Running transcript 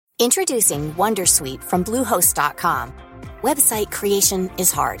Introducing Wondersuite from Bluehost.com. Website creation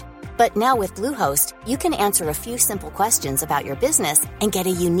is hard, but now with Bluehost, you can answer a few simple questions about your business and get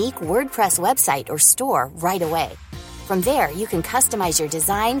a unique WordPress website or store right away. From there, you can customize your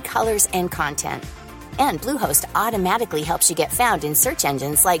design, colors, and content. And Bluehost automatically helps you get found in search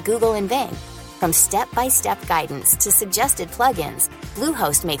engines like Google and Bing. From step-by-step guidance to suggested plugins,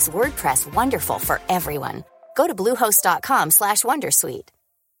 Bluehost makes WordPress wonderful for everyone. Go to bluehost.com/wondersuite.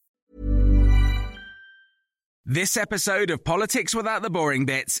 This episode of Politics Without the Boring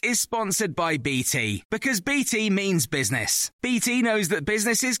Bits is sponsored by BT, because BT means business. BT knows that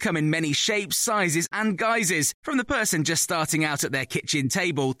businesses come in many shapes, sizes and guises, from the person just starting out at their kitchen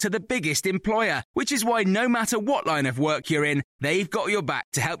table to the biggest employer, which is why no matter what line of work you're in, they've got your back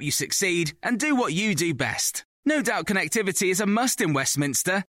to help you succeed and do what you do best. No doubt connectivity is a must in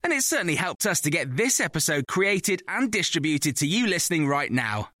Westminster, and it certainly helped us to get this episode created and distributed to you listening right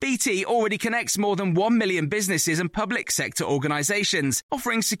now. BT already connects more than 1 million businesses and public sector organisations,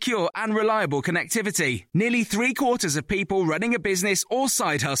 offering secure and reliable connectivity. Nearly 3/4 of people running a business or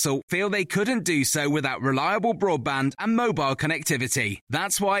side hustle feel they couldn't do so without reliable broadband and mobile connectivity.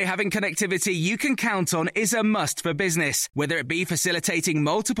 That's why having connectivity you can count on is a must for business, whether it be facilitating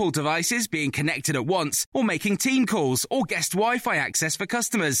multiple devices being connected at once or making team calls or guest Wi-Fi access for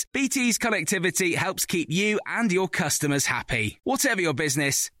customers. BT's connectivity helps keep you and your customers happy. Whatever your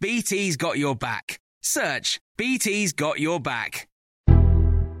business, BT's got your back. Search BT's got your back.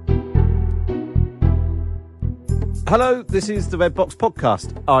 Hello, this is the Red Box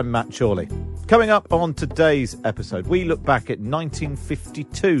Podcast. I'm Matt Chorley. Coming up on today's episode, we look back at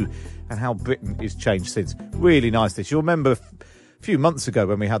 1952 and how Britain is changed since. Really nice this. You'll remember a few months ago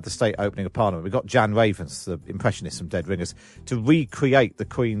when we had the state opening of Parliament, we got Jan Ravens, the impressionist from Dead Ringers, to recreate the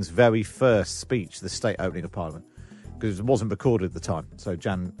Queen's very first speech, the state opening of Parliament, because it wasn't recorded at the time. So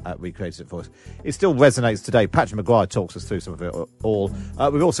Jan recreated it for us. It still resonates today. Patrick Maguire talks us through some of it all.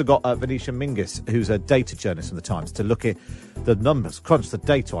 We've also got Venetia Mingus, who's a data journalist from The Times, to look at the numbers, crunch the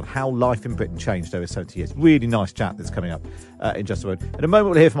data on how life in Britain changed over 70 years. Really nice chat that's coming up in just a moment. In a moment,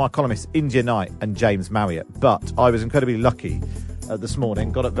 we'll hear from our columnists India Knight and James Marriott. But I was incredibly lucky this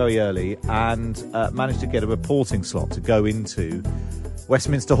morning, got up very early and managed to get a reporting slot to go into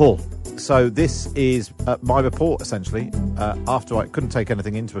Westminster Hall. So this is my report, essentially, after I couldn't take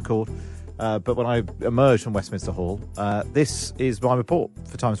anything in to record. But when I emerged from Westminster Hall, this is my report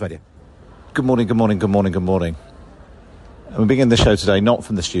for Times Radio. Good morning, good morning, good morning, good morning. And we're beginning the show today not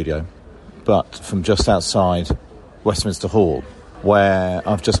from the studio, but from just outside Westminster Hall, where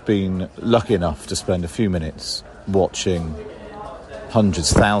I've just been lucky enough to spend a few minutes watching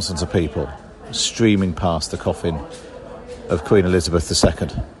hundreds, thousands of people streaming past the coffin of Queen Elizabeth II.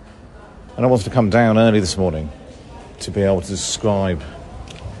 And I wanted to come down early this morning to be able to describe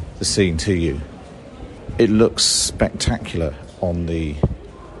the scene to you. It looks spectacular on the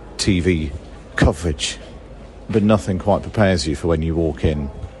TV coverage, but nothing quite prepares you for when you walk in.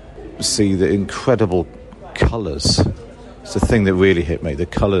 See the incredible colours. It's the thing that really hit me, the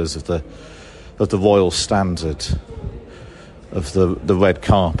colours of the royal standard, of the red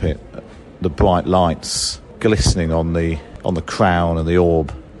carpet, the bright lights glistening on the crown and the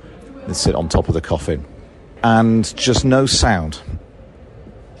orb that sit on top of the coffin, and just no sound.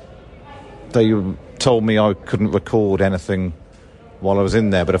 They told me I couldn't record anything while I was in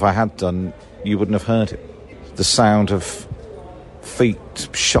there, but if I had done, you wouldn't have heard it. The sound of feet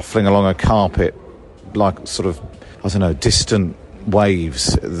shuffling along a carpet like sort of, I don't know, distant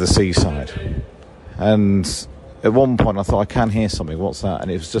waves at the seaside. And at one point I thought, I can hear something, what's that?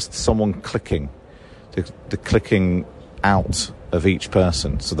 And it was just someone clicking, the clicking out of each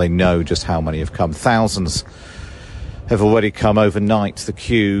person, so they know just how many have come. Thousands have already come overnight. The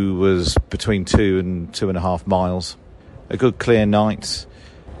queue was between 2 and 2.5 miles. A good clear night.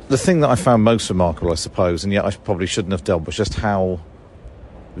 The thing that I found most remarkable, I suppose, and yet I probably shouldn't have done, was just how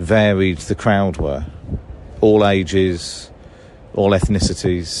varied the crowd were. All ages, all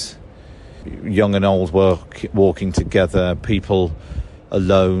ethnicities, young and old walking together, people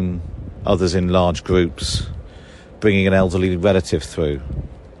alone, others in large groups, bringing an elderly relative through.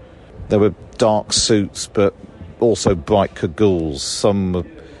 There were dark suits, but also bright cagoules. Some were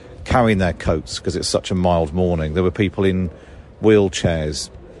carrying their coats because it's such a mild morning. There were people in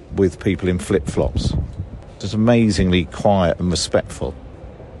wheelchairs with people in flip-flops. Just amazingly quiet and respectful.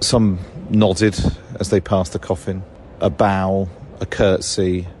 Some nodded as they passed the coffin. A bow, a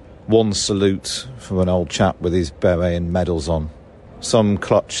curtsy, one salute from an old chap with his beret and medals on. Some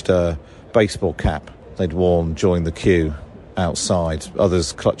clutched a baseball cap they'd worn during the queue outside,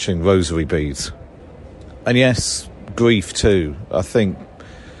 others clutching rosary beads. And yes, grief too. I think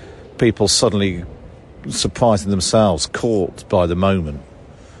people suddenly surprising themselves, caught by the moment,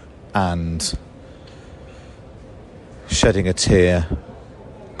 and shedding a tear,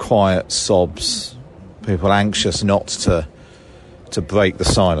 quiet sobs, people anxious not to break the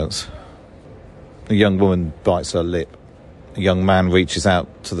silence. A young woman bites her lip. A young man reaches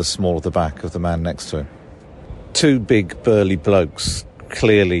out to the small of the back of the man next to him. Two big burly blokes,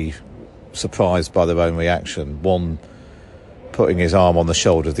 clearly surprised by their own reaction, one putting his arm on the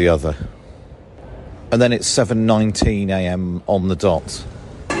shoulder of the other. And then it's 7:19 a.m. on the dot.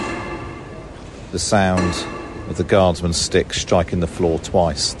 The sound of the guardsman's stick striking the floor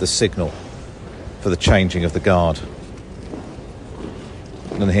twice, the signal for the changing of the guard.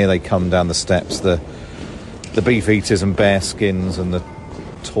 And here they come down the steps, the beef-eaters and bear skins and the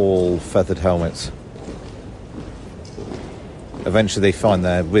tall feathered helmets. Eventually they find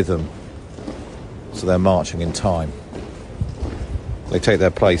their rhythm, so they're marching in time. They take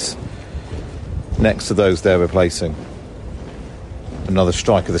their place next to those they're replacing. Another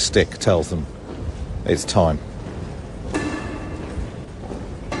strike of the stick tells them it's time.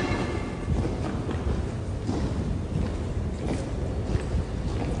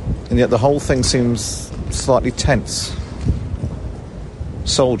 And yet the whole thing seems slightly tense.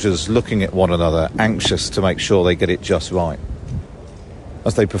 Soldiers looking at one another, anxious to make sure they get it just right.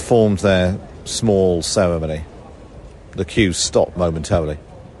 As they performed their small ceremony, the queue stopped momentarily.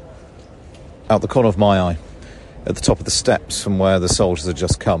 Out the corner of my eye, at the top of the steps from where the soldiers had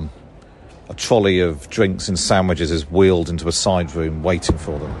just come, a trolley of drinks and sandwiches is wheeled into a side room waiting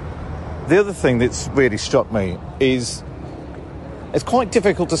for them. The other thing that's really struck me is it's quite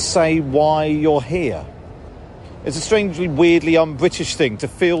difficult to say why you're here. It's a strangely, weirdly un-British thing to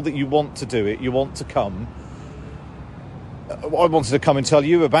feel that you want to do it, you want to come. I wanted to come and tell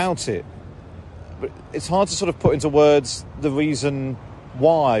you about it. But it's hard to sort of put into words the reason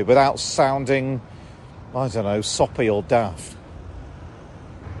why without sounding, I don't know, soppy or daft.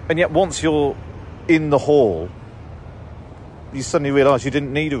 And yet once you're in the hall, you suddenly realise you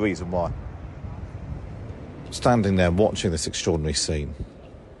didn't need a reason why. Standing there watching this extraordinary scene,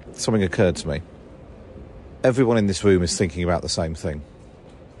 something occurred to me. Everyone in this room is thinking about the same thing.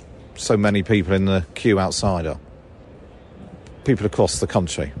 So many people in the queue outside are. People across the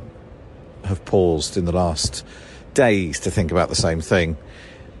country have paused in the last days to think about the same thing.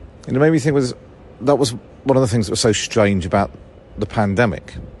 And it made me think that was one of the things that was so strange about the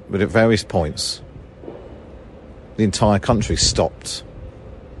pandemic. But at various points, the entire country stopped,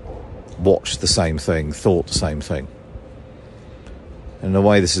 watched the same thing, thought the same thing. And in a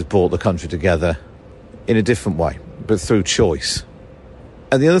way, this has brought the country together in a different way, but through choice.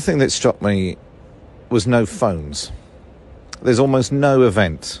 And the other thing that struck me was no phones. There's almost no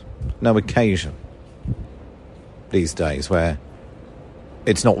event, no occasion these days where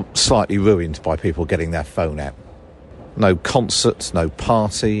it's not slightly ruined by people getting their phone out. No concert, no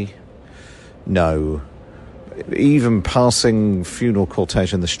party, no even passing funeral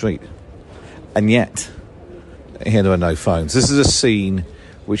cortege in the street. And yet, here there are no phones. This is a scene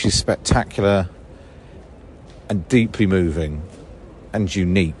which is spectacular and deeply moving and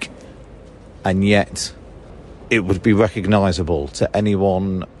unique. And yet, it would be recognisable to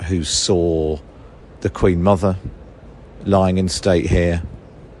anyone who saw the Queen Mother lying in state here,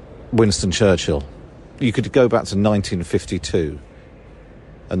 Winston Churchill. You could go back to 1952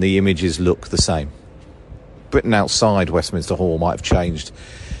 and the images look the same. Britain outside Westminster Hall might have changed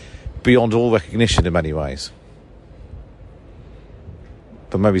beyond all recognition in many ways.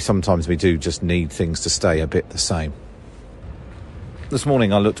 But maybe sometimes we do just need things to stay a bit the same. This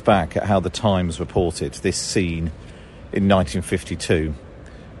morning I looked back at how the Times reported this scene in 1952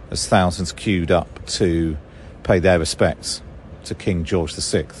 as thousands queued up to pay their respects to King George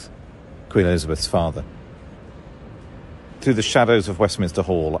VI, Queen Elizabeth's father. Through the shadows of Westminster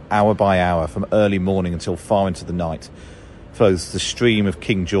Hall, hour by hour, from early morning until far into the night, flows the stream of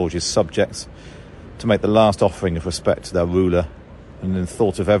King George's subjects to make the last offering of respect to their ruler, and in the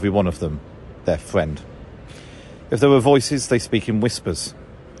thought of every one of them, their friend. If there were voices, they speak in whispers.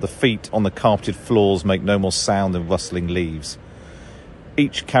 The feet on the carpeted floors make no more sound than rustling leaves.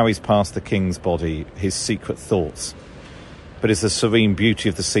 Each carries past the king's body his secret thoughts. But as the serene beauty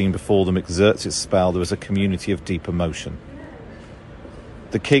of the scene before them exerts its spell, there is a community of deep emotion.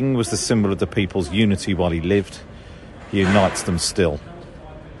 The king was the symbol of the people's unity while he lived. He unites them still.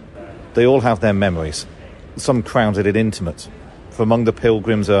 They all have their memories, some crowned and intimate. For among the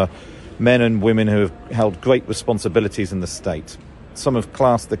pilgrims are men and women who have held great responsibilities in the state. Some have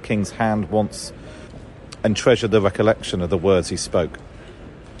clasped the king's hand once and treasured the recollection of the words he spoke.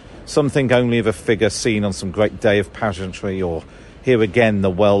 Some think only of a figure seen on some great day of pageantry or Hear again the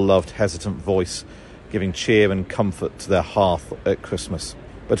well-loved, hesitant voice giving cheer and comfort to their hearth at Christmas.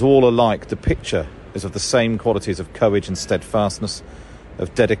 But all alike, the picture is of the same qualities of courage and steadfastness,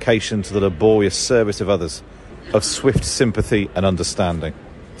 of dedication to the laborious service of others, of swift sympathy and understanding.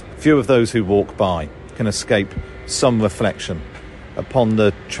 Few of those who walk by can escape some reflection upon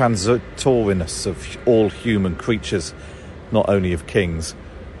the transitoriness of all human creatures, not only of kings,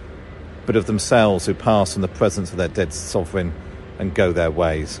 but of themselves who pass from the presence of their dead sovereign and go their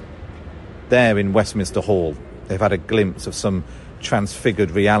ways. There in Westminster Hall, they've had a glimpse of some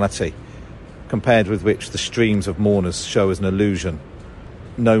transfigured reality, compared with which the streams of mourners show as an illusion,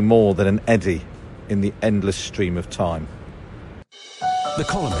 no more than an eddy in the endless stream of time. The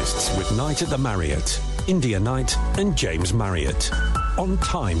Columnists with Night at the Marriott, India Knight and James Marriott on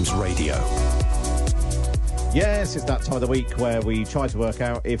Times Radio. Yes, it's that time of the week where we try to work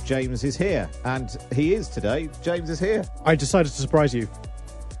out if James is here. And he is today. James is here. I decided to surprise you.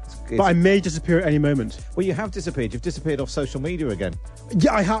 But I may disappear at any moment. Well, you have disappeared. You've disappeared off social media again.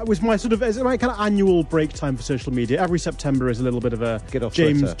 Yeah, it was my it's my kind of annual break time for social media. Every September is a little bit of a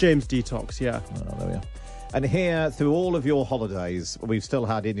James detox, yeah. Oh, there we are. And here, through all of your holidays, we've still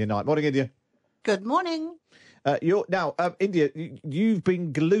had India Night. Morning, India. Good morning. India, you've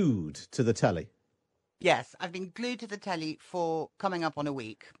been glued to the telly. Yes, I've been glued to the telly for coming up on a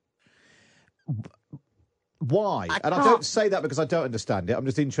week. Why? I don't say that because I don't understand it. I'm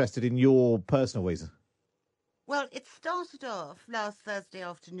just interested in your personal reason. Well, it started off last Thursday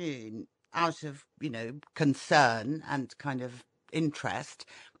afternoon out of, concern and kind of interest.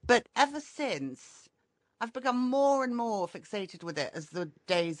 But ever since, I've become more and more fixated with it as the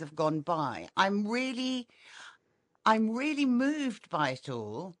days have gone by. I'm really moved by it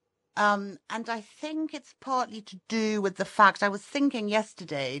all. And I think it's partly to do with the fact I was thinking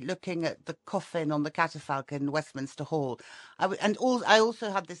yesterday, looking at the coffin on the catafalque in Westminster Hall, I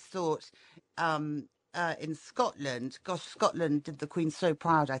also had this thought in Scotland. Gosh, Scotland did the Queen so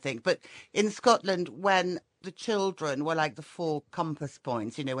proud, I think. But in Scotland, when the children were like the 4 compass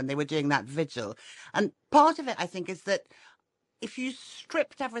points, when they were doing that vigil, and part of it, I think, is that if you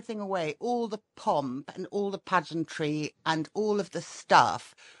stripped everything away, all the pomp and all the pageantry and all of the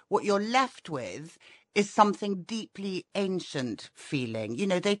stuff, what you're left with is something deeply ancient feeling.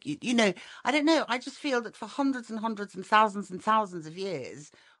 I don't know. I just feel that for hundreds and hundreds and thousands of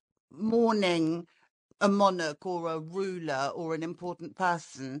years, mourning a monarch or a ruler or an important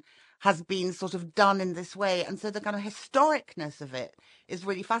person has been sort of done in this way. And so the kind of historicness of it is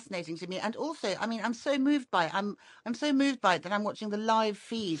really fascinating to me. And also, I'm so moved by it. I'm so moved by it that I'm watching the live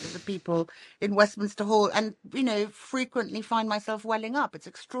feed of the people in Westminster Hall and, frequently find myself welling up. It's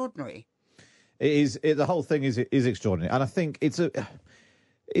extraordinary. The whole thing is extraordinary. And I think I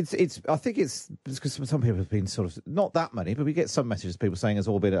think it's because some people have been sort of, not that many, but we get some messages, people saying it's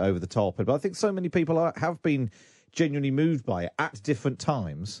all been over the top. But I think so many people have been genuinely moved by it at different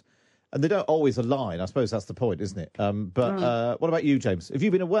times. And they don't always align. I suppose that's the point, isn't it? What about you, James? Have you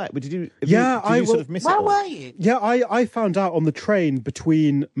been aware? Did you sort of miss it? Where were you? Yeah, I found out on the train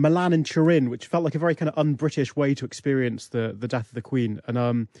between Milan and Turin, which felt like a very kind of un-British way to experience the death of the Queen.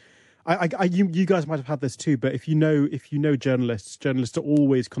 And you guys might have had this too, but if you know journalists are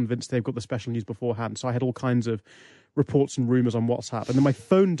always convinced they've got the special news beforehand. So I had all kinds of reports and rumours on WhatsApp, and then my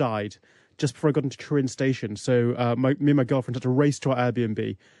phone died just before I got into Turin station. So me and my girlfriend had to race to our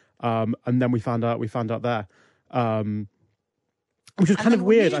Airbnb. And then we found out there, which was kind of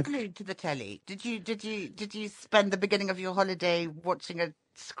weird. Were you glued to the telly? Did you spend the beginning of your holiday watching a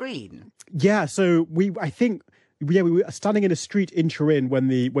screen? Yeah. So we were standing in a street in Turin when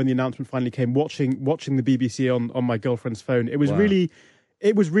the announcement finally came, watching the BBC on my girlfriend's phone. It was really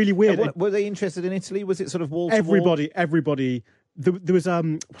weird. Were they interested in Italy? Was it sort of wall to wall? Everybody. There was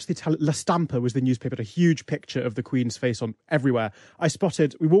what's the Italian? La Stampa was the newspaper, a huge picture of the Queen's face on everywhere.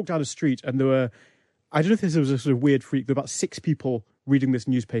 We walked down a street and there were, I don't know if this was a sort of weird freak, there were about 6 people reading this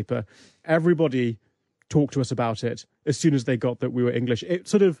newspaper. Everybody talked to us about it as soon as they got that we were English.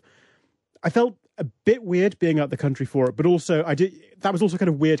 I felt a bit weird being out the country for it, but also that was also kind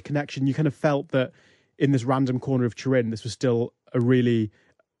of weird connection. You kind of felt that in this random corner of Turin, this was still a really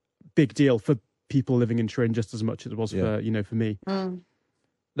big deal for people living in Turin just as much as it was for me.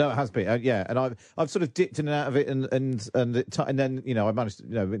 No, it has been, and I've sort of dipped in and out of it, and then I managed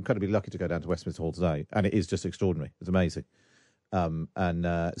to, I'm incredibly lucky to go down to Westminster Hall today, and it is just extraordinary. It's amazing.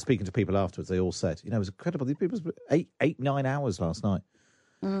 And speaking to people afterwards, they all said, it was incredible. These people spent 9 hours last night,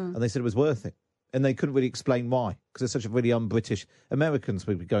 and they said it was worth it, and they couldn't really explain why, because it's such a really un-British. Americans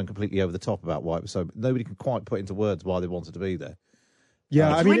would be going completely over the top about why it was so. Nobody can quite put into words why they wanted to be there.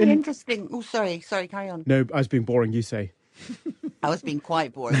 Yeah, it's really interesting. Oh, sorry, carry on. No, I was being boring. You say. I was being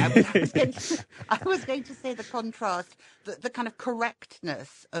quite boring. I was going to say the contrast, the kind of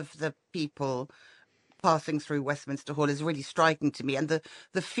correctness of the people passing through Westminster Hall is really striking to me. And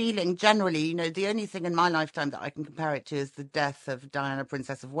the feeling generally, the only thing in my lifetime that I can compare it to is the death of Diana,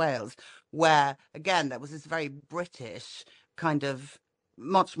 Princess of Wales, where, again, there was this very British kind of,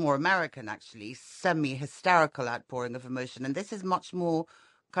 much more American, actually, semi-hysterical outpouring of emotion. And this is much more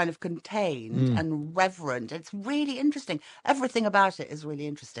kind of contained and reverent. It's really interesting. Everything about it is really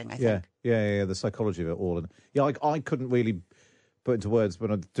interesting, I think. Yeah, the psychology of it all. And I couldn't really put into words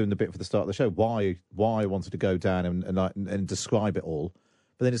when I was doing the bit for the start of the show why I wanted to go down and describe it all.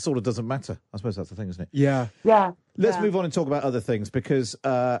 But then it sort of doesn't matter. I suppose that's the thing, isn't it? Yeah. Let's move on and talk about other things because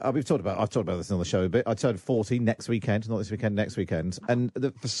I've talked about this on the show a bit. I turned 40 next weekend, not this weekend, next weekend. And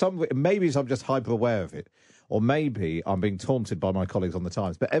for some, maybe I'm just hyper aware of it, or maybe I'm being taunted by my colleagues on the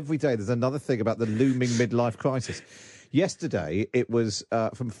Times. But every day there's another thing about the looming midlife crisis. Yesterday it was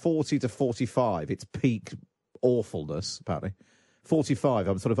from 40 to 45. It's peak awfulness, apparently. 45,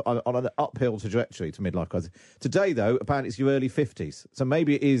 I'm sort of on an uphill trajectory to midlife crisis. Today, though, apparently it's your early 50s. So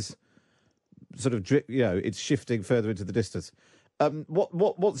maybe it is sort of, it's shifting further into the distance.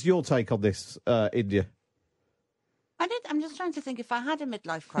 What's your take on this, India? I'm just trying to think if I had a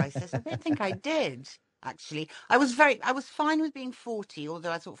midlife crisis. I don't think I did, actually. I was fine with being 40,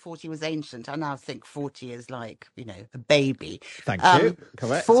 although I thought 40 was ancient. I now think 40 is like, a baby. Thank you.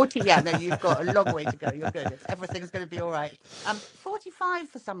 Correct. 40, no, you've got a long way to go. You're good. Everything's going to be all right. 45,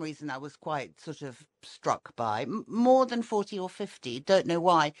 for some reason, I was quite sort of struck by. More than 40 or 50, don't know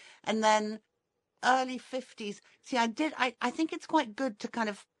why. And then early 50s. See, I think it's quite good to kind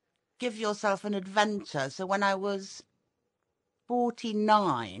of give yourself an adventure. So when I was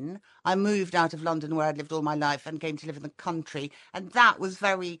 49, I moved out of London where I'd lived all my life and came to live in the country. And that was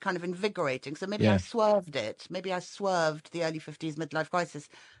very kind of invigorating. So maybe I swerved it. Maybe I swerved the early 50s midlife crisis.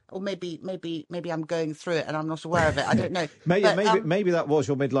 Or maybe I'm going through it and I'm not aware of it. I don't know. maybe that was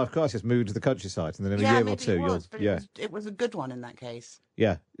your midlife crisis, moved to the countryside, and then in a year or two, it was a good one in that case.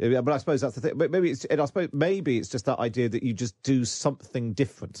 Yeah, but I suppose that's the thing. But maybe it's just that idea that you just do something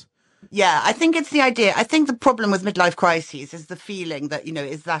different. Yeah, I think it's the idea. I think the problem with midlife crises is the feeling that,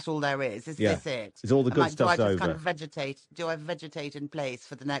 is that all there is? Is this it? Is all the good stuff over? Do I just kind of vegetate? Do I vegetate in place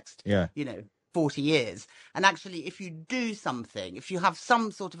for the next, 40 years? And actually, if you do something, if you have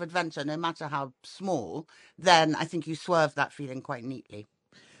some sort of adventure, no matter how small, then I think you swerve that feeling quite neatly.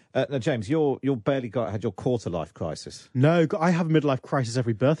 Now, James, you barely had your quarter life crisis. No, I have a midlife crisis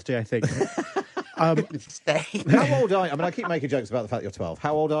every birthday, I think. How old are you? I mean, I keep making jokes about the fact you're 12.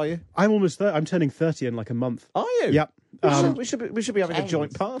 How old are you? I'm almost there. I'm turning 30 in like a month. Are you? Yep. We should be having a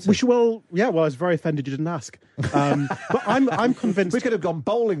joint party. Well, I was very offended you didn't ask. But I'm convinced we could have gone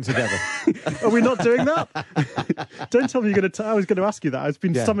bowling together. Are we not doing that? Don't tell me you're going to. I was going to ask you that. I've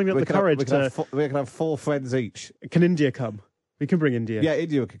been summoning up the courage we can have 4 friends each. Can India come? We can bring India. Yeah,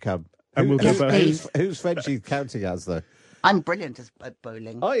 India could come. And we'll go bowling. Whose friend she's counting as, though? I'm brilliant at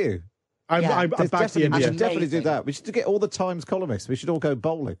bowling. Are you? I'm back to India. We should definitely do that. We should get all the Times columnists. We should all go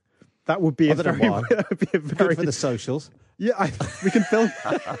bowling. That would be good for the socials. Yeah, we can film.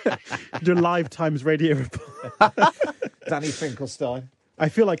 Do a live Times radio report. Danny Finkelstein. I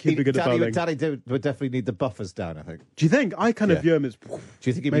feel like he'd be good at bowling. Danny would definitely need the buffers down, I think. Do you think? I kind of view him as... Do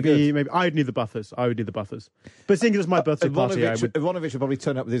you think he'd be good? Maybe I'd need the buffers. I would need the buffers. But seeing it was my birthday party, Ivanovich would probably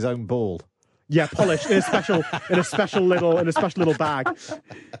turn up with his own ball. Yeah, polished in a special little bag.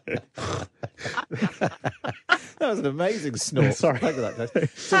 That was an amazing snort. Sorry. Thank you for that,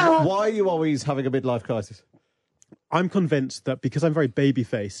 Dave. So why are you always having a midlife crisis? I'm convinced that because I'm very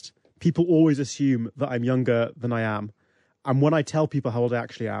baby-faced, people always assume that I'm younger than I am. And when I tell people how old I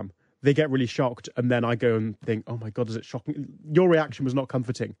actually am, they get really shocked. And then I go and think, oh my God, is it shocking? Your reaction was not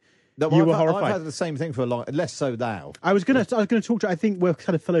comforting. No, you were horrified. I've had the same thing for a long, less so now. I was going to talk to you. I think we're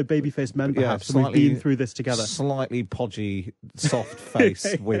kind of fellow baby-faced men, perhaps, and we've been through this together. Slightly podgy, soft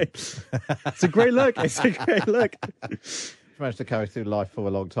face wimps. It's a great look. It's a great look. Managed to carry through life for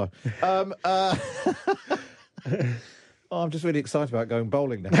a long time. I'm just really excited about going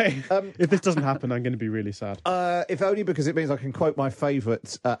bowling now. If this doesn't happen, I'm going to be really sad. If only because it means I can quote my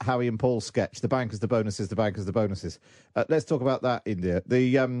favourite Harry and Paul sketch, the bankers, the bonuses, the bankers, the bonuses. Let's talk about that, India.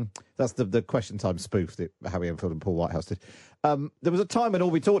 That's the Question Time spoof that Harry Enfield and Paul Whitehouse did. There was a time when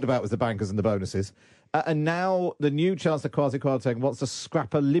all we talked about was the bankers and the bonuses. And now the new Chancellor Kwasi Kwarteng wants to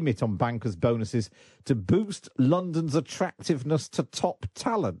scrap a limit on bankers' bonuses to boost London's attractiveness to top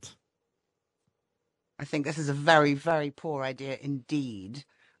talent. I think this is a very, very poor idea indeed.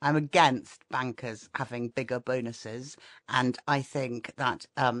 I'm against bankers having bigger bonuses, and I think that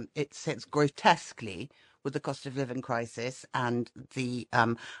it sits grotesquely with the cost of living crisis and the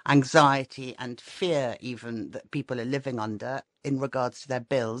anxiety and fear even that people are living under in regards to their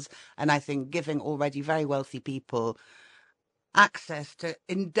bills. And I think giving already very wealthy people access to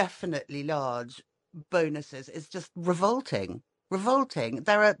indefinitely large bonuses is just revolting.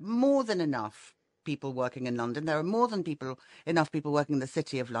 There are more than enough people working in London. There are more than enough people working in the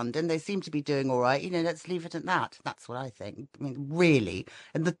City of London. They seem to be doing all right. Let's leave it at that. That's what I think. I mean, really.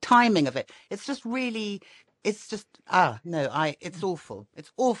 And the timing of it, it's just really, it's just, it's awful.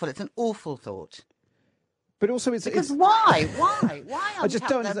 It's awful. It's an awful thought. But also, it's why? I just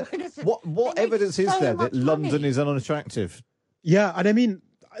don't understand. What evidence is there that London is unattractive? Yeah, and I mean,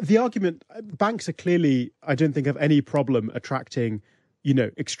 the argument, banks are clearly, I don't think, have any problem attracting,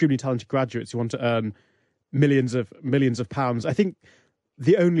 extremely talented graduates who want to earn millions of pounds. I think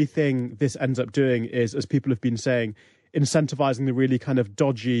the only thing this ends up doing is, as people have been saying, incentivizing the really kind of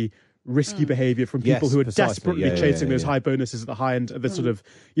dodgy, risky behaviour from people who are desperately chasing those high bonuses at the high end, at the sort of,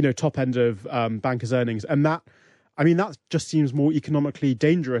 top end of bankers' earnings. And that just seems more economically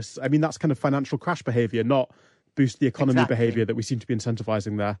dangerous. I mean, that's kind of financial crash behaviour, not boost the economy behaviour that we seem to be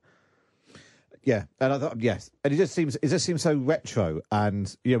incentivizing there. Yeah, and I thought, yes, and it just seems so retro,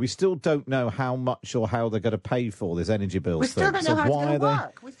 and we still don't know how much or how they're going to pay for this energy bills. We still don't know how it's going to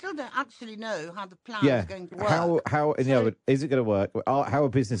work. We still don't actually know how the plan is going to work. How is it going to work? How are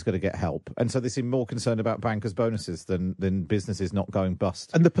business going to get help? And so they seem more concerned about bankers' bonuses than businesses not going bust.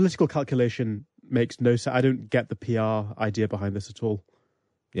 And the political calculation makes no sense. I don't get the PR idea behind this at all.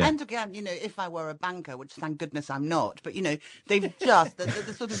 Yeah. And again, if I were a banker, which thank goodness I'm not, but, they've just,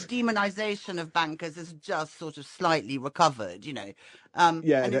 the sort of demonisation of bankers is just sort of slightly recovered, and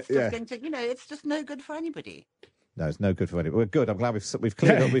it's just going to, it's just no good for anybody. No, it's no good for anybody. We're good. I'm glad we've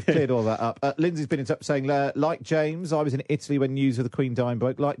cleared all that up. Lindsay's been in touch saying, like James, I was in Italy when news of the Queen dying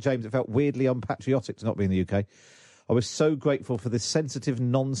broke. Like James, it felt weirdly unpatriotic to not be in the UK. I was so grateful for the sensitive,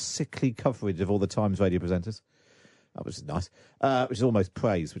 non-sickly coverage of all the Times radio presenters. That was nice, which is almost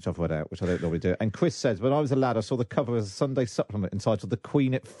praise, which I've read out, which I don't normally do. And Chris says, when I was a lad, I saw the cover of a Sunday supplement entitled The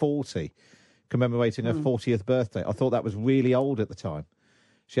Queen at 40, commemorating her 40th birthday. I thought that was really old at the time.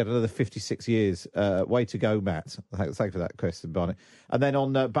 She had another 56 years. Way to go, Matt. Thanks for that, Chris and Barnett. And then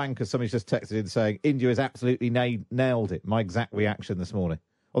on Bankers, somebody's just texted in saying, India has absolutely nailed it. My exact reaction this morning.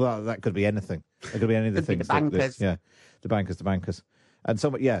 Although that could be anything. It could be any of the things. The bankers. The bankers. And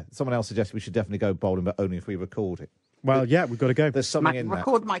someone else suggested we should definitely go bowling, but only if we record it. Well, yeah, we've got to go. There's something in that.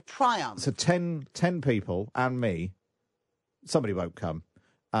 Record my triumph. So 10 people and me, somebody won't come,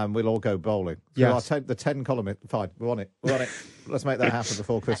 and we'll all go bowling. So yes. I'll take the 10 column. Fine, we're on it. Let's make that happen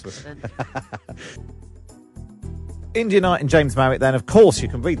before Christmas. India Knight and James Marriott, then, of course, you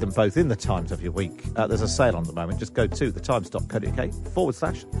can read them both in the Times of your week. There's a sale on at the moment. Just go to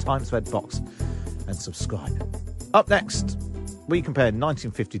thetimes.co.uk/Times Red Box and subscribe. Up next, we compare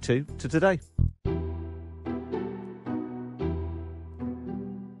 1952 to today.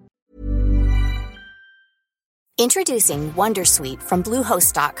 Introducing Wondersuite from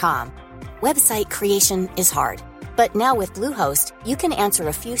Bluehost.com. Website creation is hard, but now with Bluehost, you can answer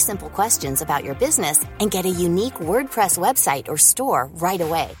a few simple questions about your business and get a unique WordPress website or store right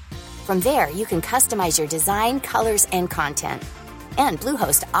away. From there, you can customize your design, colors, and content. And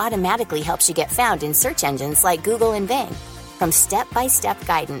Bluehost automatically helps you get found in search engines like Google and Bing. From step-by-step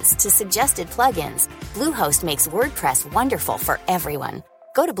guidance to suggested plugins, Bluehost makes WordPress wonderful for everyone.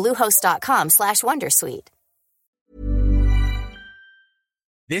 Go to bluehost.com/Wondersuite.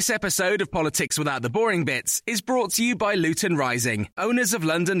 This episode of Politics Without the Boring Bits is brought to you by Luton Rising, owners of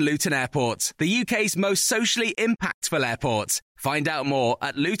London Luton Airport, the UK's most socially impactful airport. Find out more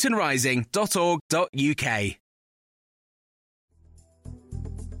at lutonrising.org.uk.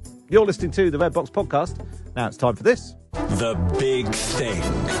 You're listening to the Red Box Podcast. Now it's time for this. The Big Thing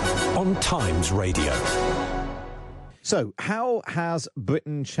on Times Radio. So, how has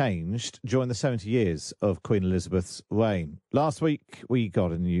Britain changed during the 70 years of Queen Elizabeth's reign? Last week, we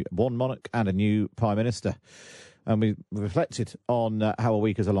got one monarch and a new Prime Minister. And we reflected on how a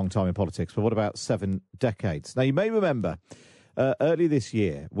week is a long time in politics. But what about 7 decades? Now, you may remember, earlier this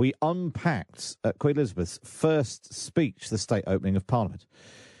year, we unpacked Queen Elizabeth's first speech, the state opening of Parliament.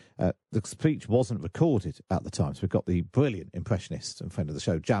 The speech wasn't recorded at the time, so we've got the brilliant impressionist and friend of the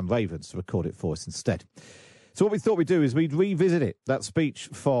show, Jan Ravens, to record it for us instead. So what we thought we'd do is we'd revisit it, that speech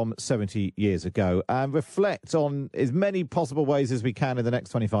from 70 years ago, and reflect on as many possible ways as we can in the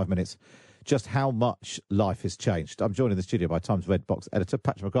next 25 minutes just how much life has changed. I'm joined in the studio by Times Red Box editor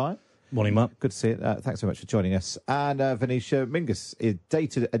Patrick Maguire. Morning, Mark. Good to see you. Thanks so much for joining us. And Venetia Mingus, a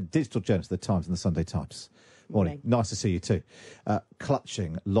digital journalist at the Times and the Sunday Times. Morning. Nice to see you too.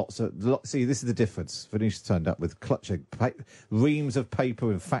 Clutching see, this is the difference. Venetia turned up with clutching reams of paper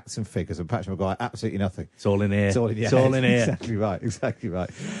with facts and figures, and Patrick Maguire, absolutely nothing. It's all in here. It's all in here. Exactly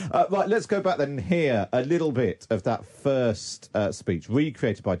right. Right, let's go back then and hear a little bit of that first speech,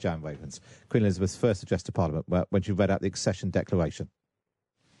 recreated by Jan Ravens, Queen Elizabeth's first address to Parliament, when she read out the accession declaration.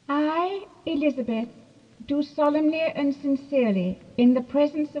 I, Elizabeth, do solemnly and sincerely, in the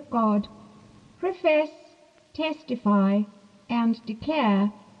presence of God, profess, testify, and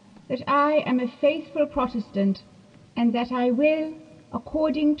declare that I am a faithful Protestant, and that I will,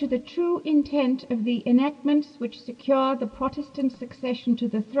 according to the true intent of the enactments which secure the Protestant succession to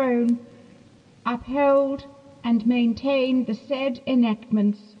the throne, uphold and maintain the said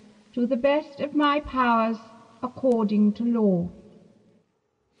enactments to the best of my powers according to law.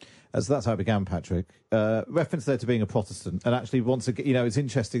 So that's how it began, Patrick. Reference there to being a Protestant. And actually, once again, it's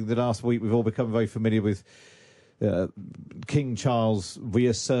interesting that last week we've all become very familiar with King Charles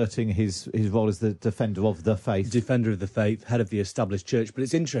reasserting his role as the defender of the faith. Defender of the faith, head of the established church. But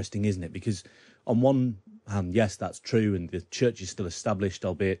it's interesting, isn't it? Because on one hand, yes, that's true, and the church is still established,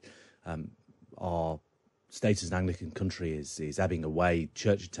 albeit our status as an Anglican country is ebbing away,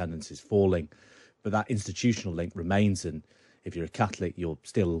 church attendance is falling, but that institutional link remains, and if you're a Catholic, you're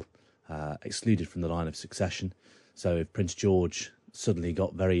still excluded from the line of succession. So if Prince George suddenly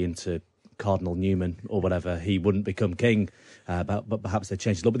got very into Cardinal Newman or whatever, he wouldn't become king, but perhaps they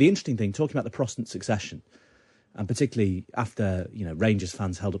changed the law. But the interesting thing, talking about the Protestant succession, and particularly after Rangers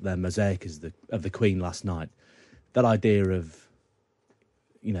fans held up their mosaic of the Queen last night, that idea of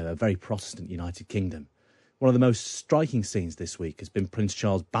a very Protestant United Kingdom. One of the most striking scenes this week has been Prince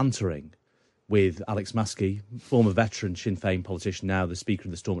Charles bantering with Alex Maskey, former veteran Sinn Féin politician, now the Speaker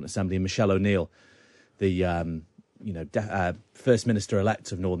of the Stormont Assembly, and Michelle O'Neill, the First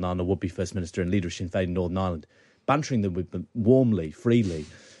Minister-elect of Northern Ireland, or would-be First Minister and leader of Sinn Féin in Northern Ireland, bantering them with them warmly, freely,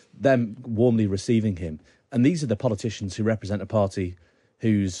 them warmly receiving him. And these are the politicians who represent a party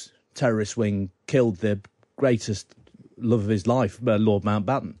whose terrorist wing killed the greatest love of his life, Lord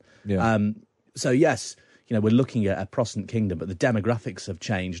Mountbatten. Yeah. So, yes, we're looking at a Protestant kingdom, but the demographics have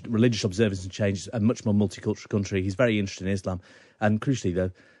changed. Religious observances have changed. A much more multicultural country. He's very interested in Islam. And crucially,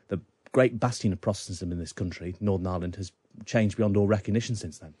 the great bastion of Protestantism in this country, Northern Ireland, has changed beyond all recognition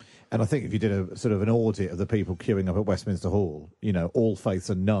since then. And I think if you did a sort of an audit of the people queuing up at Westminster Hall, all faiths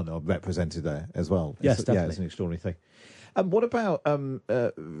and none are represented there as well. Yes, definitely. Yeah, it's an extraordinary thing. And what about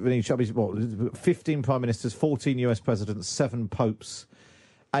Venetia? 15 prime ministers, 14 US presidents, 7 popes,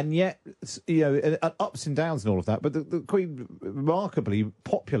 and yet ups and downs and all of that. But the Queen remarkably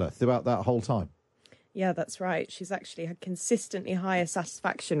popular throughout that whole time. Yeah, that's right. She's actually had consistently higher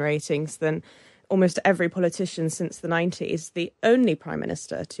satisfaction ratings than almost every politician since the 90s. The only prime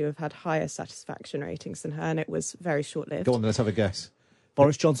minister to have had higher satisfaction ratings than her, and it was very short-lived. Go on, let's have a guess.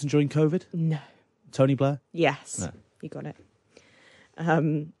 Boris Johnson during COVID? No. Tony Blair? Yes, no. You got it.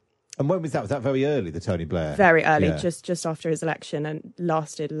 And when was that? Was that very early, the Tony Blair? Very early, just after his election, and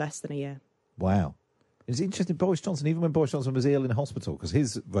lasted less than a year. Wow. It's interesting, Boris Johnson, even when Boris Johnson was ill in hospital, because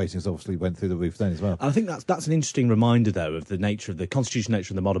his ratings obviously went through the roof then as well. I think that's an interesting reminder, though, of the constitutional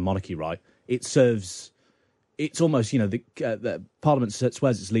nature of the modern monarchy, right? It's almost, the Parliament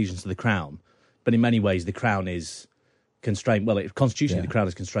swears its allegiance to the Crown, but in many ways the Crown is constrained. Well, constitutionally, the Crown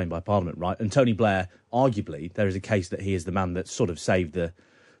is constrained by Parliament, right? And Tony Blair, arguably, there is a case that he is the man that sort of saved the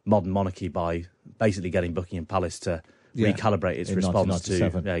modern monarchy by basically getting Buckingham Palace to recalibrate its response to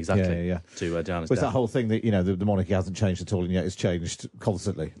to Diana's death. It's that whole thing that the monarchy hasn't changed at all, and yet it's changed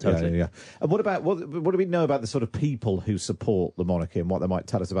constantly. Totally. Yeah. And what do we know about the sort of people who support the monarchy and what they might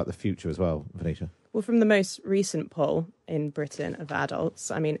tell us about the future as well, Venetia? Well, from the most recent poll in Britain of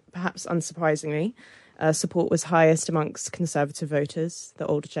adults, perhaps unsurprisingly, support was highest amongst Conservative voters, the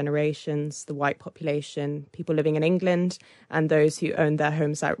older generations, the white population, people living in England, and those who owned their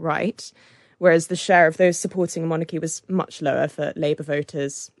homes outright. Whereas the share of those supporting a monarchy was much lower for Labour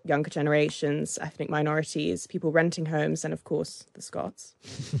voters, younger generations, ethnic minorities, people renting homes, and of course the Scots.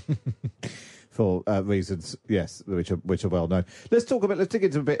 For reasons, yes, which are well known. Let's dig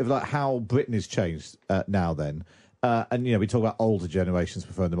into a bit of how Britain has changed now. Then, and we talk about older generations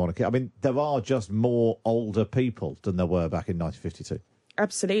preferring the monarchy. There are just more older people than there were back in 1952.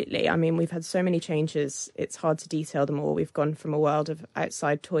 Absolutely. We've had so many changes, it's hard to detail them all. We've gone from a world of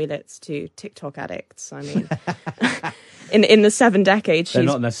outside toilets to TikTok addicts. In the 7 decades... They're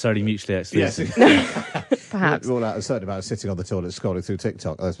not necessarily mutually exclusive. Yes. Perhaps. We're all out a certain amount of sitting on the toilet scrolling through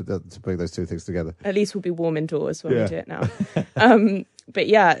TikTok to bring those two things together. At least we'll be warm indoors when we do it now. But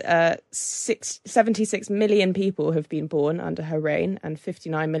yeah, 76 million people have been born under her reign and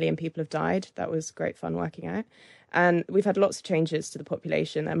 59 million people have died. That was great fun working out. And we've had lots of changes to the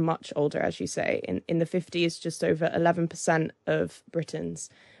population. They're much older, as you say. In the 50s, just over 11% of Britons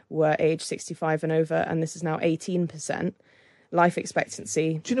were aged 65 and over, and this is now 18%. Life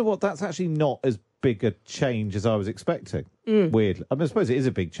expectancy. Do you know what? That's actually not as big a change as I was expecting. Weirdly. I suppose it is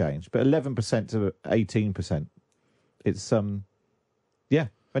a big change, but 11% to 18%. It's, yeah.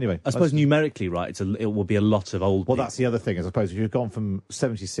 Anyway. I suppose numerically, right, it will be a lot of old people. Well, that's the other thing, I suppose. If you've gone from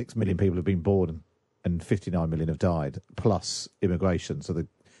 76 million people have been born and 59 million have died, plus immigration, so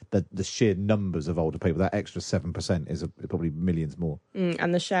the sheer numbers of older people, that extra 7% is probably millions more.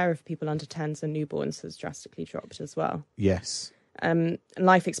 And the share of people under 10s and newborns has drastically dropped as well. Yes.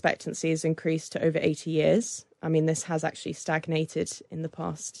 Life expectancy has increased to over 80 years. I mean, this has actually stagnated in the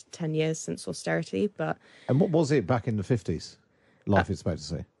past 10 years since austerity. And what was it back in the 50s, life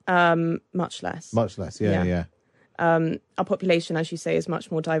expectancy? Much less. Much less, yeah. Our population, as you say, is much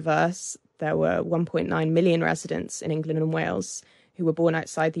more diverse. There were 1.9 million residents in England and Wales who were born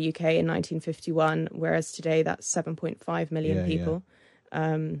outside the UK in 1951, whereas today that's 7.5 million people.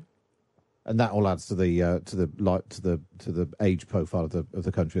 Yeah. And that all adds to the age profile of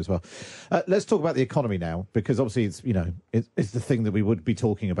the country as well. Let's talk about the economy now, because obviously it's the thing that we would be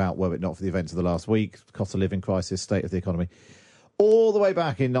talking about were it not for the events of the last week: cost of living crisis, state of the economy. All the way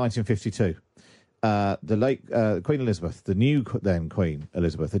back in 1952. The late Queen Elizabeth, the new then Queen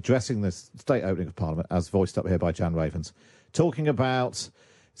Elizabeth, addressing the state opening of Parliament, as voiced up here by Jan Ravens, talking about,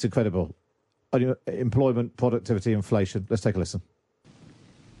 it's incredible, employment, productivity, inflation. Let's take a listen.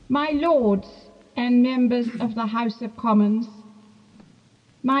 My Lords and members of the House of Commons,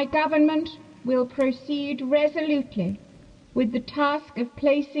 my government will proceed resolutely with the task of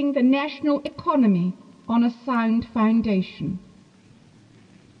placing the national economy on a sound foundation.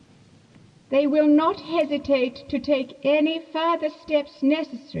 They will not hesitate to take any further steps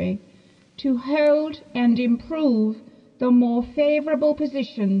necessary to hold and improve the more favourable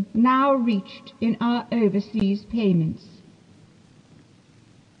position now reached in our overseas payments.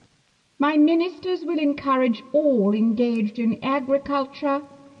 My ministers will encourage all engaged in agriculture,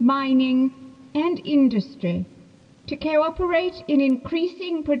 mining and industry to cooperate in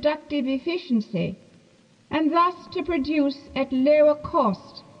increasing productive efficiency and thus to produce at lower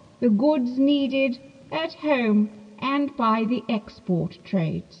cost the goods needed at home and by the export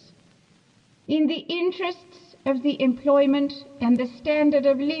trades. In the interests of the employment and the standard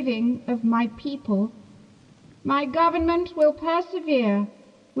of living of my people, my government will persevere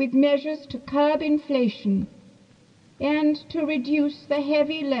with measures to curb inflation and to reduce the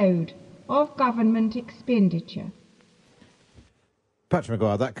heavy load of government expenditure. Patrick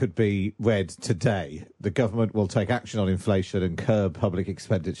Maguire, that could be read today. The government will take action on inflation and curb public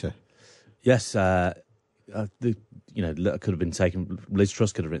expenditure. Yes, that could have been taken. Liz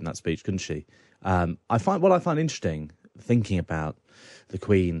Truss could have written that speech, couldn't she? I find interesting, thinking about the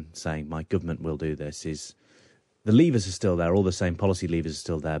Queen saying, my government will do this, is the levers are still there, all the same policy levers are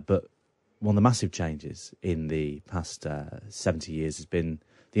still there, but one of the massive changes in the past 70 years has been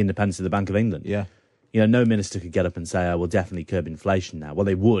the independence of the Bank of England. Yeah. No minister could get up and say, we'll definitely curb inflation now. Well,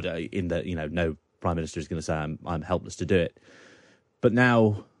 they would, in that, no Prime Minister is going to say, I'm helpless to do it. But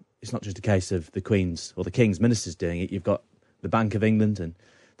now it's not just a case of the Queen's or the King's ministers doing it. You've got the Bank of England, and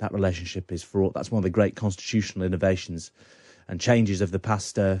that relationship is fraught. That's one of the great constitutional innovations and changes of the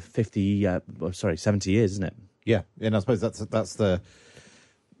past 70 years, isn't it? Yeah, and I suppose that's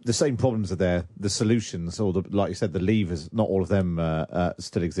the same problems are there. The solutions, or like you said, the levers, not all of them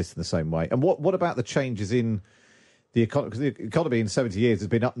still exist in the same way. And what about the changes in the economy? Because the economy in 70 years has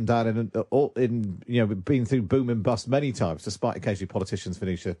been up and down and been through boom and bust many times, despite occasionally politicians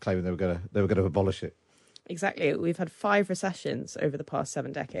claiming they were going to abolish it. Exactly. We've had 5 recessions over the past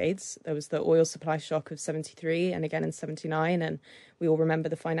 7 decades. There was the oil supply shock of 73 and again in 79, and we all remember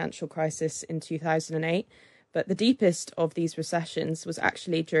the financial crisis in 2008. But the deepest of these recessions was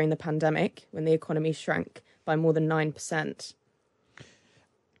actually during the pandemic, when the economy shrank by more than 9%.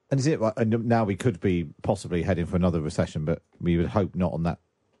 And is it? And now we could be possibly heading for another recession, but we would hope not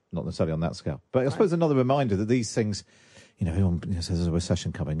necessarily on that scale. But I suppose another reminder that these things, everyone says there's a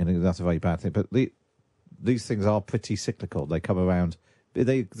recession coming, and that's a very bad thing. But these things are pretty cyclical. They come around.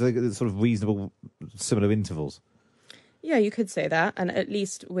 They sort of reasonable, similar intervals. Yeah, you could say that. And at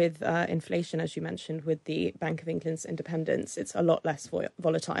least with inflation, as you mentioned, with the Bank of England's independence, it's a lot less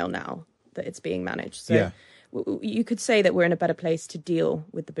volatile now that it's being managed. So you could say that we're in a better place to deal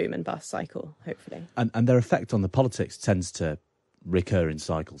with the boom and bust cycle, hopefully. And their effect on the politics tends to recur in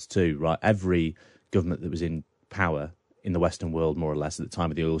cycles too, right? Every government that was in power in the Western world, more or less, at the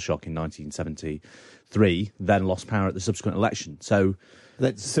time of the oil shock in 1973, then lost power at the subsequent election. So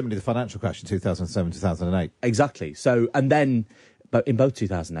that's similarly the financial crash in 2007, 2008. Exactly. So, and then, but in both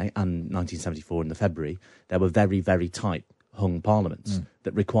 2008 and 1974 in the February, there were very, very tight hung parliaments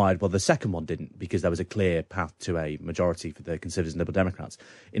that required, well, the second one didn't, because there was a clear path to a majority for the Conservatives and Liberal Democrats.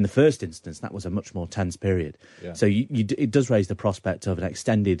 In the first instance, that was a much more tense period. Yeah. So it does raise the prospect of an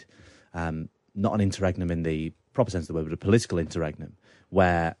extended, not an interregnum in the proper sense of the word, but a political interregnum,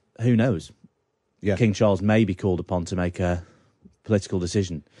 where, who knows, King Charles may be called upon to make a political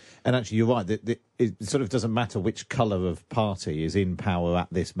decision. And actually, you're right, that it sort of doesn't matter which colour of party is in power at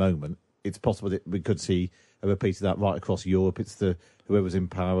this moment. It's possible that we could see a repeat of that right across Europe. It's whoever's in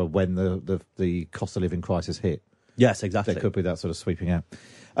power when the cost of living crisis hit. Yes, exactly. There could be that sort of sweeping out.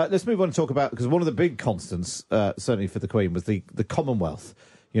 Let's move on and talk about, because one of the big constants, certainly for the Queen, was the Commonwealth.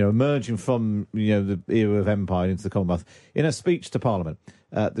 Emerging from the era of empire into the Commonwealth. In a speech to Parliament,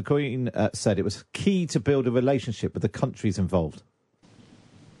 the Queen said it was key to build a relationship with the countries involved.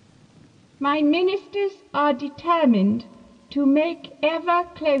 My ministers are determined to make ever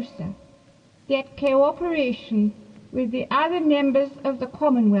closer that cooperation with the other members of the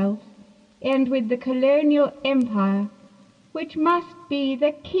Commonwealth and with the colonial empire, which must be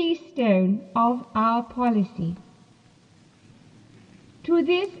the keystone of our policy. To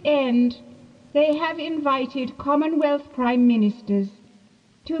this end, they have invited Commonwealth Prime Ministers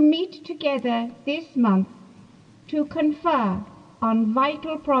to meet together this month to confer on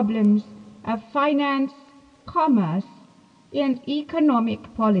vital problems of finance, commerce, and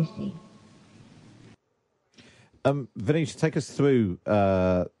economic policy. Venetia, take us through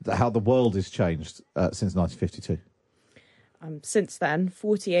how the world has changed since 1952. Since then,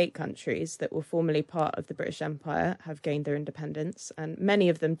 48 countries that were formerly part of the British Empire have gained their independence, and many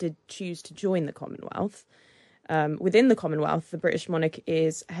of them did choose to join the Commonwealth. Within the Commonwealth, the British monarch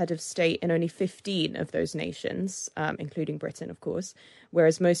is head of state in only 15 of those nations, including Britain, of course,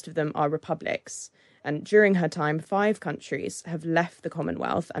 whereas most of them are republics. And during her time, 5 countries have left the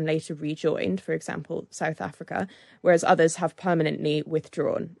Commonwealth and later rejoined, for example, South Africa, whereas others have permanently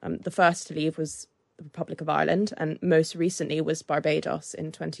withdrawn. The first to leave was the Republic of Ireland, and most recently was Barbados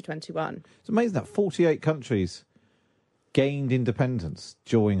in 2021. It's amazing that 48 countries gained independence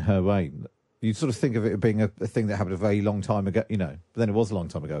during her reign. You'd sort of think of it being a thing that happened a very long time ago, but then it was a long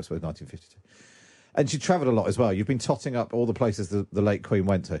time ago, I suppose, 1952. And she travelled a lot as well. You've been totting up all the places the late Queen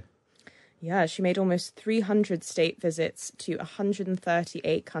went to. Yeah, she made almost 300 state visits to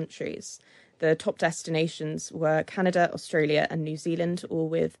 138 countries. The top destinations were Canada, Australia and New Zealand, all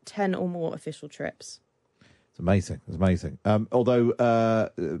with 10 or more official trips. It's amazing. It's amazing. Although,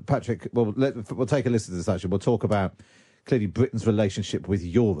 Patrick, we'll take a listen to this, actually. We'll talk about, clearly, Britain's relationship with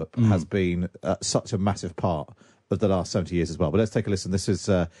Europe has been such a massive part of the last 70 years as well. But let's take a listen. This is,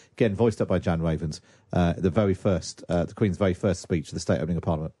 again, voiced up by Jan Ravens, the Queen's very first speech at the State Opening of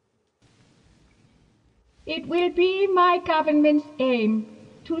Parliament. It will be my government's aim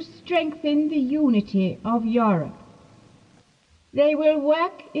to strengthen the unity of Europe. They will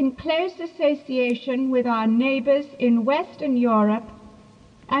work in close association with our neighbours in Western Europe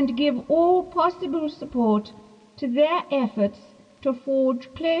and give all possible support to their efforts to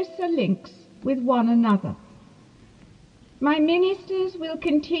forge closer links with one another. My ministers will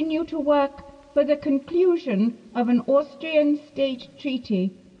continue to work for the conclusion of an Austrian state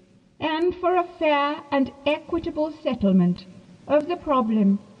treaty and for a fair and equitable settlement of the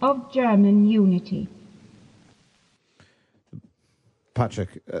problem of German unity. Patrick,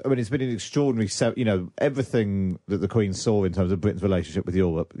 I mean, it's been an extraordinary, everything that the Queen saw in terms of Britain's relationship with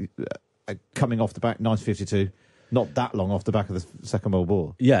Europe, coming off the back, 1952, not that long off the back of the Second World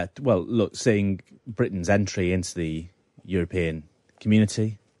War. Yeah, well, look, seeing Britain's entry into the European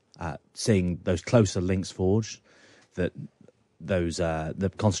community, seeing those closer links forged, that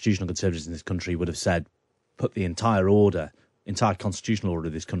the constitutional conservatives in this country would have said put the entire constitutional order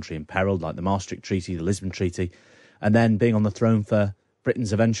of this country in peril, like the Maastricht Treaty, the Lisbon Treaty, and then being on the throne for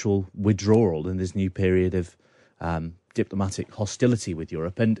Britain's eventual withdrawal in this new period of diplomatic hostility with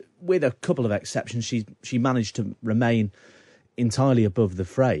Europe. And with a couple of exceptions, she managed to remain entirely above the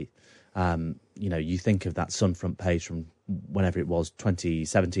fray. You think of that Sun front page from whenever it was,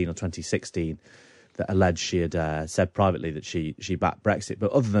 2017 or 2016, that alleged she had said privately that she backed Brexit.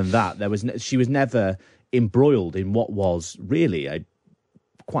 But other than that, she was never embroiled in what was really a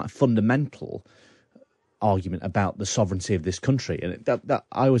quite fundamental argument about the sovereignty of this country. And that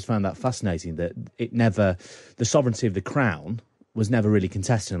I always found that fascinating, that the sovereignty of the Crown was never really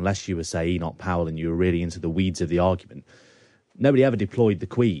contested unless you were, say, Enoch Powell and you were really into the weeds of the argument. Nobody ever deployed the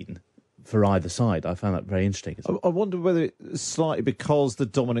Queen for either side. I found that very interesting. I wonder whether it's slightly because the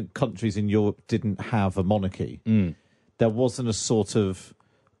dominant countries in Europe didn't have a monarchy, there wasn't a sort of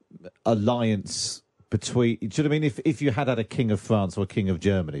alliance between... Do you know what I mean? If you had a king of France or a king of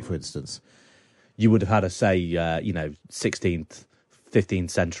Germany, for instance... You would have had a, say, 16th, 15th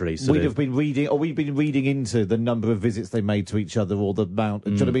century we'd been reading into the number of visits they made to each other or the amount...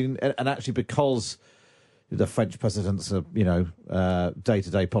 Do you know what I mean? And actually because... the French president's a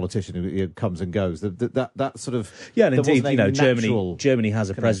day-to-day politician who comes and goes. That sort of and indeed, Germany has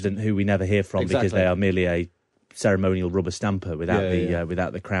a president who we never hear from Exactly. because they are merely a ceremonial rubber stamper without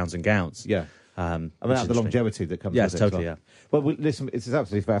the crowns and gowns. Yeah. Without the longevity that comes with it. Yes, totally, as well. Well, listen, it's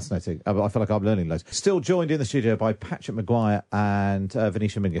absolutely fascinating. I feel like I'm learning loads. Still joined in the studio by Patrick Maguire and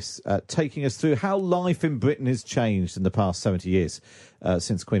Venetia Mingus, taking us through how life in Britain has changed in the past 70 years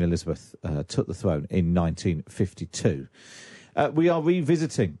since Queen Elizabeth took the throne in 1952. We are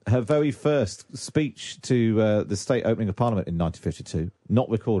revisiting her very first speech to the state opening of Parliament in 1952, not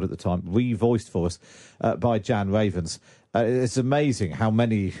recorded at the time, revoiced for us by Jan Ravens. It's amazing how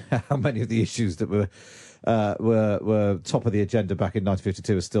many of the issues that were top of the agenda back in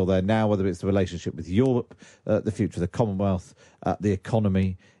 1952 are still there now, whether it's the relationship with Europe, the future of the Commonwealth, the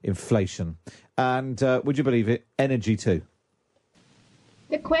economy, inflation, and, would you believe it, energy too.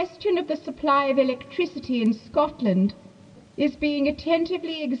 The question of the supply of electricity in Scotland is being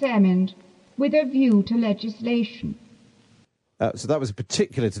attentively examined with a view to legislation. So that was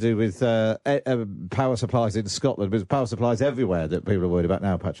particularly to do with power supplies in Scotland, but there's power supplies everywhere that people are worried about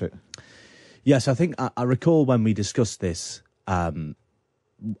now, Patrick. Yes, I think I recall when we discussed this at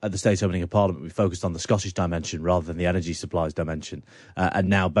the state opening of Parliament, we focused on the Scottish dimension rather than the energy supplies dimension, and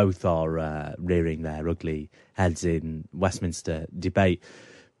now both are rearing their ugly heads in Westminster debate.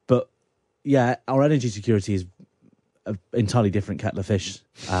 But yeah, our energy security is an entirely different kettle of fish.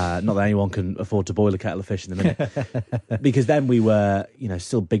 Not that anyone can afford to boil a kettle of fish in the minute, because then we were,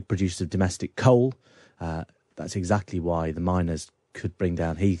 still big producers of domestic coal. That's exactly why the miners could bring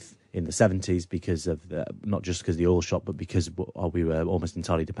down Heath in the 70s, because of not just because of the oil shop, but because we were almost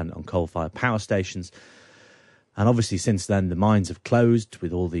entirely dependent on coal-fired power stations. And obviously, since then, the mines have closed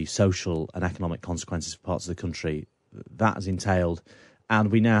with all the social and economic consequences for parts of the country that has entailed.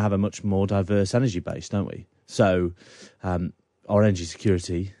 And we now have a much more diverse energy base, don't we? So our energy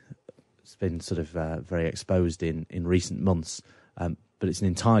security has been sort of very exposed in recent months, but it's an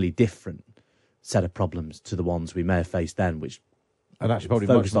entirely different set of problems to the ones we may have faced then, which and actually probably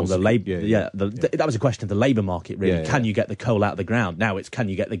focused on the labour. That was a question of the labour market, really. Can you get the coal out of the ground? Now it's can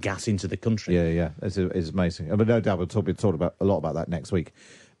you get the gas into the country? It's amazing. But no doubt we'll talk about a lot about that next week.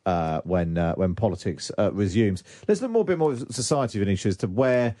 When politics resumes. Let's look a bit more at society, Venetia, as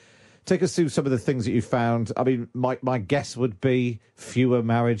to take us through some of the things that you found. I mean, my guess would be fewer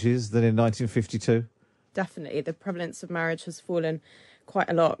marriages than in 1952. Definitely. The prevalence of marriage has fallen quite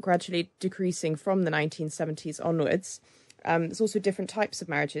a lot, gradually decreasing from the 1970s onwards. There's also different types of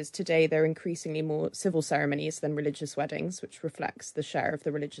marriages. Today, there are increasingly more civil ceremonies than religious weddings, which reflects the share of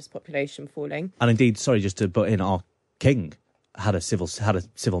the religious population falling. And indeed, sorry, just to butt in, our king had a civil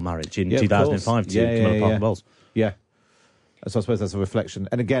marriage in 2005 to Camilla Parker Bowles. Yeah. So I suppose that's a reflection.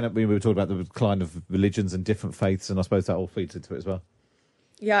 And again, we were talking about the decline of religions and different faiths, and I suppose that all feeds into it as well.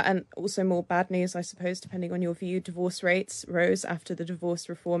 Yeah, and also more bad news, I suppose, depending on your view. Divorce rates rose after the Divorce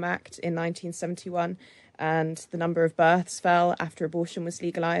Reform Act in 1971, and the number of births fell after abortion was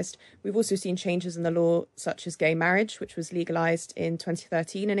legalised. We've also seen changes in the law, such as gay marriage, which was legalised in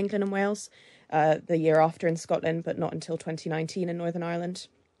 2013 in England and Wales, the year after in Scotland, but not until 2019 in Northern Ireland.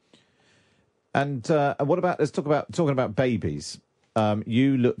 And what about, let's talking about babies.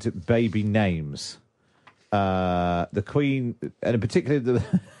 You looked at baby names. The Queen, and in particular,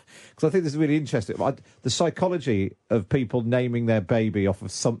 because I think this is really interesting, the psychology of people naming their baby off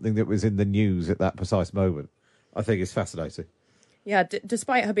of something that was in the news at that precise moment, I think is fascinating. Yeah,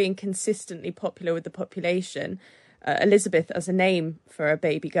 despite her being consistently popular with the population, Elizabeth as a name for a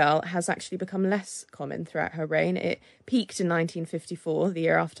baby girl has actually become less common throughout her reign. It peaked in 1954, the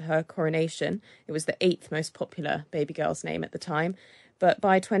year after her coronation. It was the 8th most popular baby girl's name at the time. But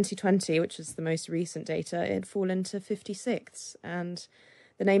by 2020, which is the most recent data, it had fallen to 56th. And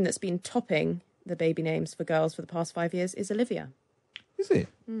the name that's been topping the baby names for girls for the past 5 years is Olivia. Is it?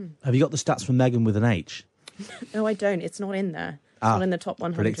 Have you got the stats from Meghan with an H? No, I don't. It's not in there. It's not in the top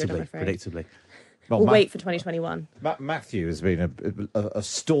 100, I'm afraid. Predictably. We'll wait for 2021. Matthew has been a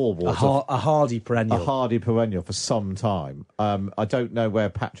stalwart. A hardy perennial. A hardy perennial for some time. I don't know where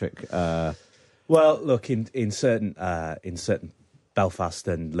Patrick... Well, look, in certain Belfast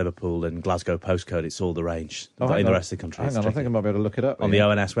and Liverpool and Glasgow postcode, it's all the range. Oh, But hang in the on. rest of the country, Hang it's on, I tricky. think I might be able to look it up. On the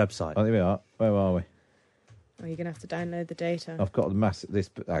ONS website. Oh, there we are. Where are we? Oh, you're going to have to download the data. I've got the massive.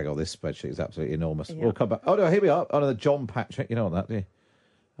 Hang on, this spreadsheet is absolutely enormous. Yeah. We'll come back. Oh no, here we are. Oh no, the John Patrick. You know what that, do you?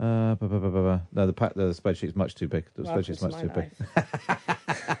 No, the spreadsheet's much too big. The Welcome spreadsheet's to much my too big.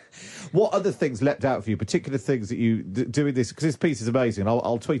 life. What other things leapt out for you? Particular things that you doing this, because this piece is amazing. And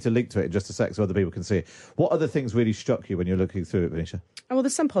I'll tweet a link to it in just a sec so other people can see it. What other things really struck you when you're looking through it, Venetia? Oh, well,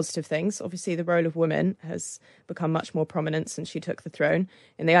 there's some positive things. Obviously, the role of women has become much more prominent since she took the throne.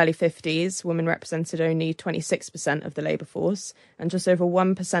 In the early 50s, women represented only 26% of the labour force, and just over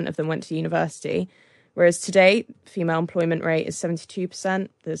 1% of them went to university. Whereas today, female employment rate is 72%.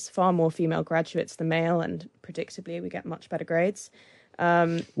 There's far more female graduates than male, and predictably, we get much better grades.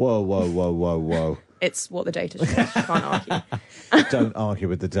 Whoa. It's what the data shows. You can't argue. Don't argue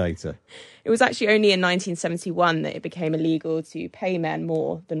with the data. It was actually only in 1971 that it became illegal to pay men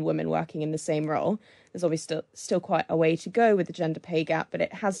more than women working in the same role. There's obviously still quite a way to go with the gender pay gap, but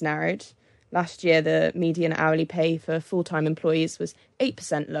it has narrowed. Last year, the median hourly pay for full-time employees was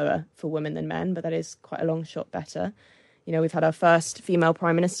 8% lower for women than men, but that is quite a long shot better. You know, we've had our first female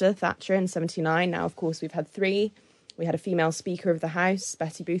Prime Minister, Thatcher, in 1979. Now, of course, we've had 3. We had a female Speaker of the House,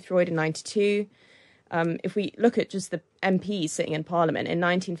 Betty Boothroyd, in 1992. If we look at just the MPs sitting in Parliament, in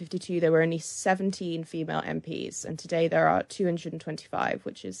 1952 there were only 17 female MPs, and today there are 225,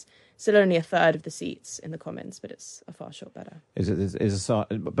 which is still only a third of the seats in the Commons, but it's a far shot better.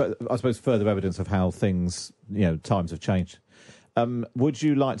 But I suppose further evidence of how things, times have changed. Would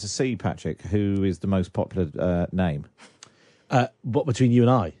you like to see, Patrick, who is the most popular name? What, between you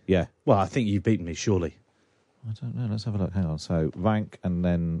and I? Yeah. Well, I think you've beaten me, surely. I don't know. Let's have a look. Hang on. So rank and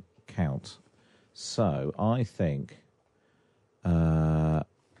then count. So I think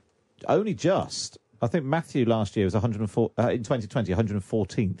only just. I think Matthew last year was 104 in 2020,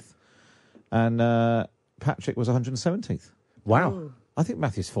 114th, and Patrick was 117th. Wow. Ooh. I think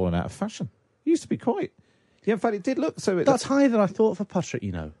Matthew's fallen out of fashion. He used to be quite. Yeah, in fact, it did look so. That's higher than I thought for Patrick,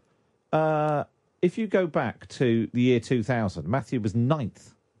 you know. If you go back to the year 2000, Matthew was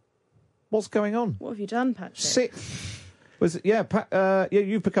 9th. What's going on? What have you done, Patrick? 6th.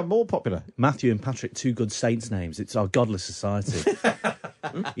 You've become more popular. Matthew and Patrick, 2 good saints' names. It's our godless society.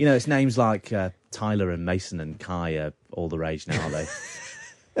 It's names like Tyler and Mason and Kai are all the rage now, are they?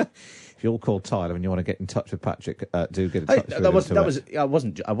 If you're called Tyler and you want to get in touch with Patrick, do get in touch with him. I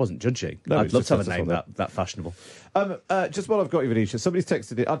wasn't judging. No, I'd love to have a that's name what that fashionable. Just while I've got you, Venetia, somebody's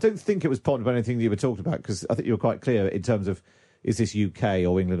texted it. I don't think it was pointed about anything that you were talking about, because I think you were quite clear in terms of, is this UK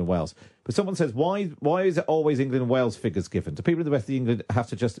or England and Wales? But someone says, why is it always England and Wales figures given? Do people in the rest of England have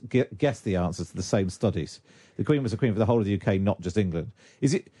to just guess the answers to the same studies? The Queen was the Queen for the whole of the UK, not just England.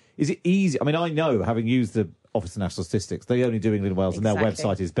 Is it easy? I mean, I know, having used the Office of National Statistics, they only do England and Wales, and their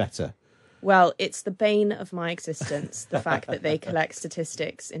website is better. Well, it's the bane of my existence, the fact that they collect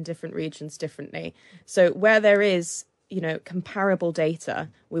statistics in different regions differently. So where there is, comparable data,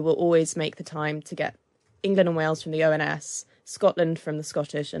 we will always make the time to get England and Wales from the ONS, Scotland from the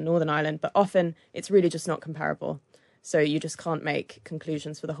Scottish and Northern Ireland, but often it's really just not comparable. So you just can't make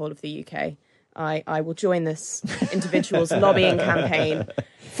conclusions for the whole of the UK. I will join this individual's lobbying campaign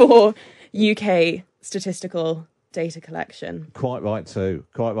for UK statistical data collection. Quite right too.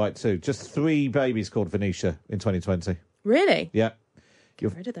 Just 3 babies called Venetia in 2020. Really? Yeah.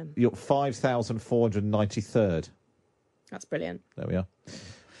 Get rid of them. You're 5,493rd. That's brilliant. There we are.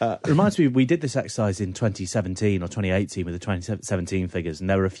 It reminds me, we did this exercise in 2017 or 2018 with the 2017 figures, and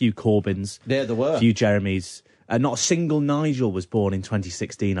there were a few Corbyns. Yeah, there were. A few Jeremys. Not a single Nigel was born in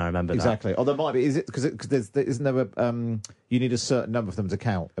 2016, I remember exactly. that. Or there might be, is it, because isn't there you need a certain number of them to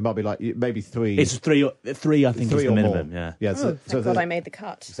count. It might be like, maybe 3. It's 3, I think, is the minimum, more. yeah. Thank God I made the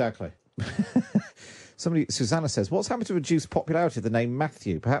cut. Exactly. Susanna says, what's happened to reduce popularity of the name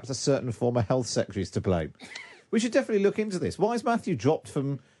Matthew? Perhaps a certain former health secretary is to blame. We should definitely look into this. Why is Matthew dropped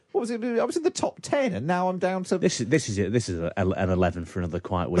from... What was it? I was in the top 10, and now I'm down to... This is it. This is an 11 for another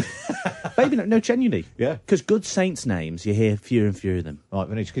quiet week. Maybe no, genuinely. Yeah. Because good saints' names, you hear fewer and fewer of them. Right,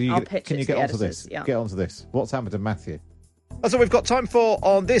 Venetia, can you get onto this? Yeah. Get onto this. What's happened to Matthew? That's all we've got time for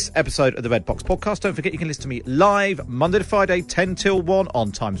on this episode of the Red Box Podcast. Don't forget you can listen to me live Monday to Friday, 10 till 1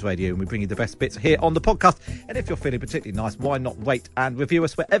 on Times Radio, and we bring you the best bits here on the podcast. And if you're feeling particularly nice, why not wait and review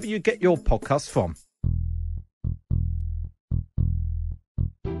us wherever you get your podcasts from?